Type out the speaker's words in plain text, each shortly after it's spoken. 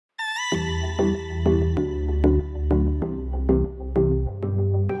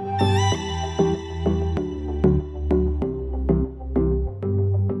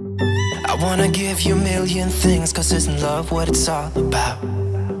wanna give you a million things, cause isn't love what it's all about?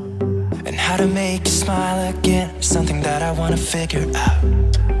 And how to make you smile again is something that I wanna figure out.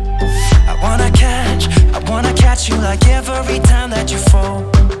 I wanna catch you like every time that you fall.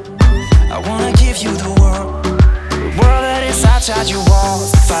 I wanna give you the world that is outside your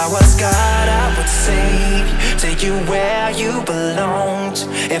walls. If I was God, I would save you, take you where you belong.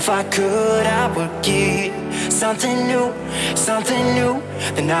 If I could, I would give something new,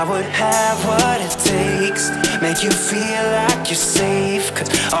 then I would have what it takes to make you feel like you're safe. Cause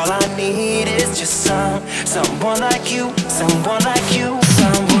all I need is just someone like you, someone like you,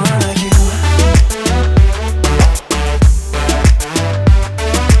 someone like you.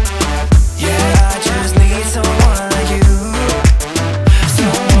 Yeah, I just need someone like you,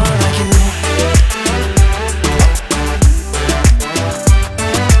 someone like you.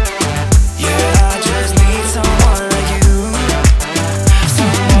 Yeah, I just need someone like you,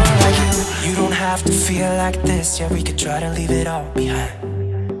 someone like you. You don't have to feel like this, yeah, we could try to leave it all behind.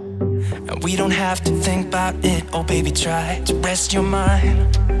 And we don't have to think about it, oh baby, try to rest your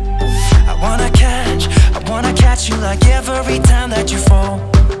mind. I wanna catch you like every time that you fall.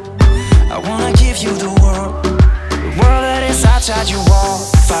 I wanna give you the world that is outside your wall.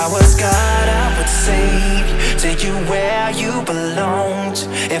 If I was God, I would save you, take you where you belong.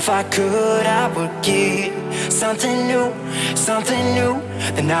 If I could, I would give something new,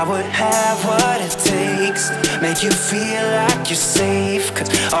 then I would have what it takes to make you feel like you're safe. Cause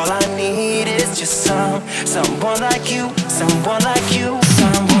all I need is just someone like you, someone like you,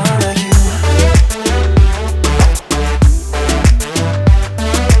 someone like you.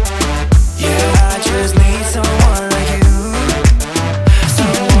 Yeah, I just need someone like you,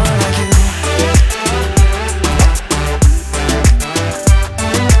 someone like you.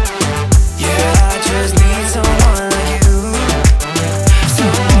 Yeah, I just need someone like you,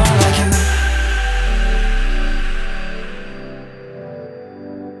 someone like you.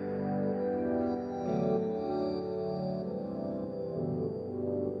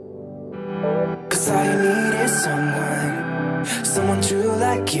 Cause all you need is someone true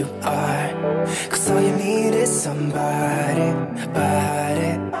like you are. Cause all you need is somebody.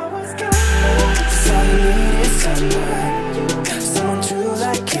 Cause all you need is someone true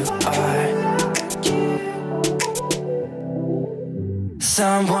like you are.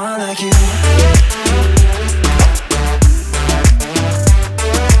 Someone like you.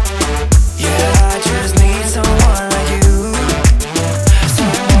 Yeah, I just need someone like you,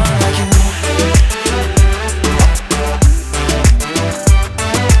 someone like you.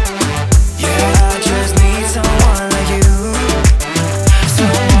 Yeah, I just need someone like you,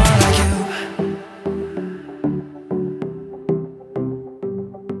 someone like you.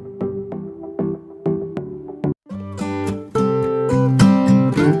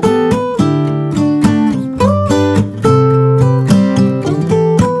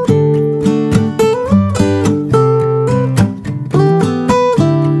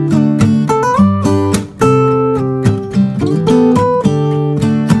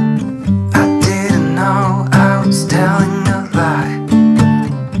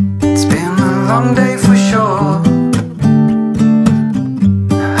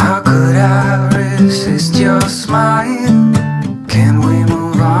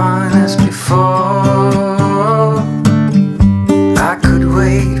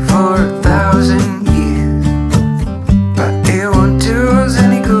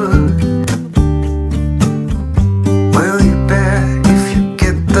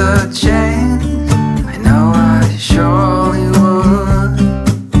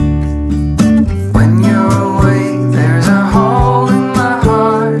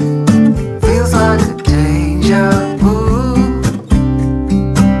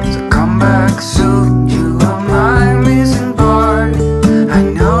 Soon, you are my missing part. I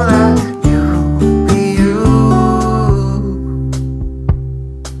know that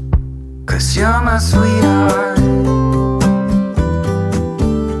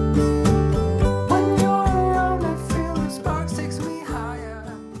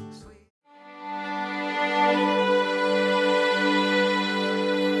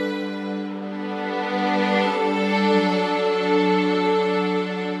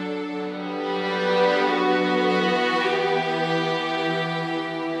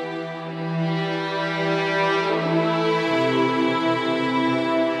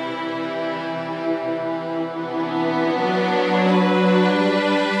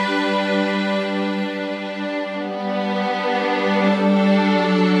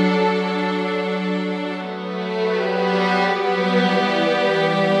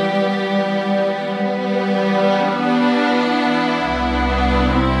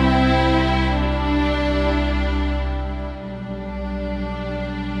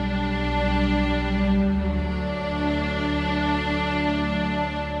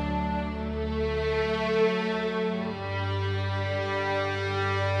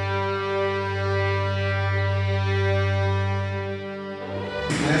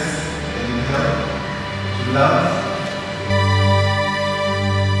Inhale to love.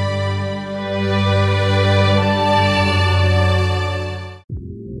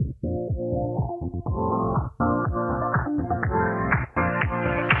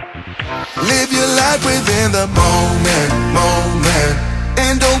 Live your life within the moment, moment,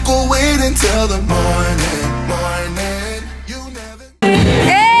 and don't go wait until the morning, morning. You never.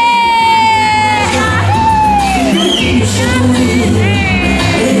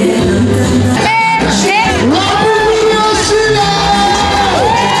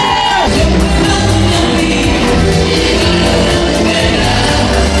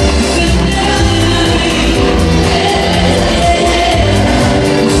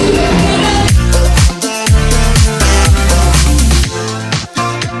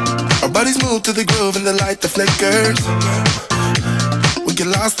 Bodies move to the groove and the light that flickers. We get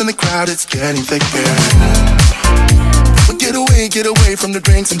lost in the crowd, it's getting thicker. We get away from the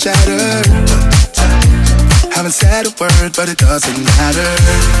drinks and chatter. Haven't said a word, but it doesn't matter.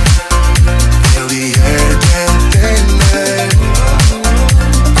 Feel the air get thinner.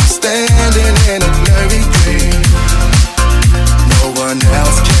 I'm standing in a blurry dream. No one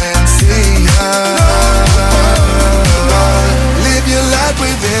else can see us. Live your life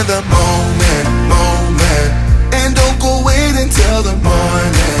within the moment, moment, and don't go wait until the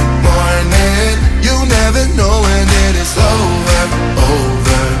morning, morning. You never know when it is over,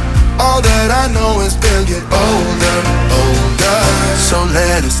 over. All that I know is we'll get older, older. So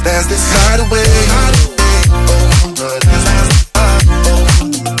let us dance this night away.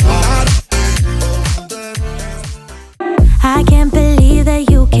 I can't believe that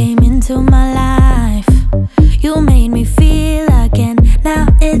you came into my life. You made me feel again, now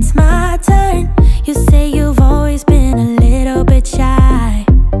it's my turn. You say you've always been a little bit shy,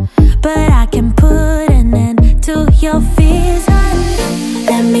 but I can put an end to your fears, honey.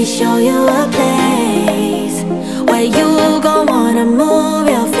 Let me show you a place where you gon' wanna move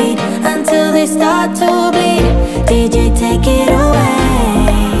your feet until they start to bleed. DJ, take it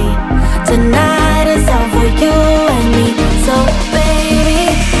away. Tonight is all for you and me. So baby,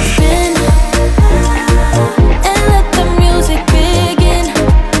 spin and let the music begin.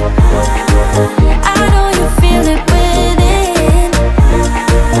 I know you feel it within,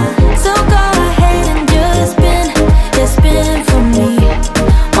 so go ahead and just spin, just spin for me.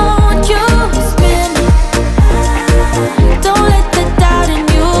 Won't you spin? Don't let the doubt in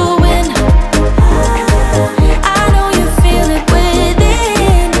you win. I know you feel it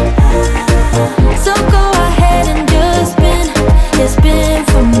within, so go ahead and just spin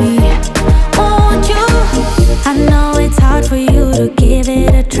for me. Won't you? I know it's hard for you to give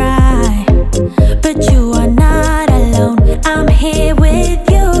it a try, but you are not alone, I'm here with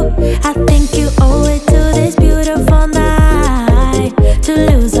you. I think you owe it to this beautiful night to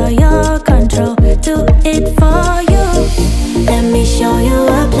lose all your control, do it for you. Let me show you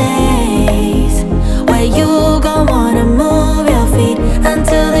a place where you gon' wanna move your feet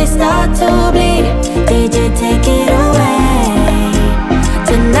until they start to bleed. DJ, take it away.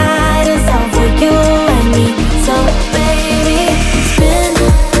 Tonight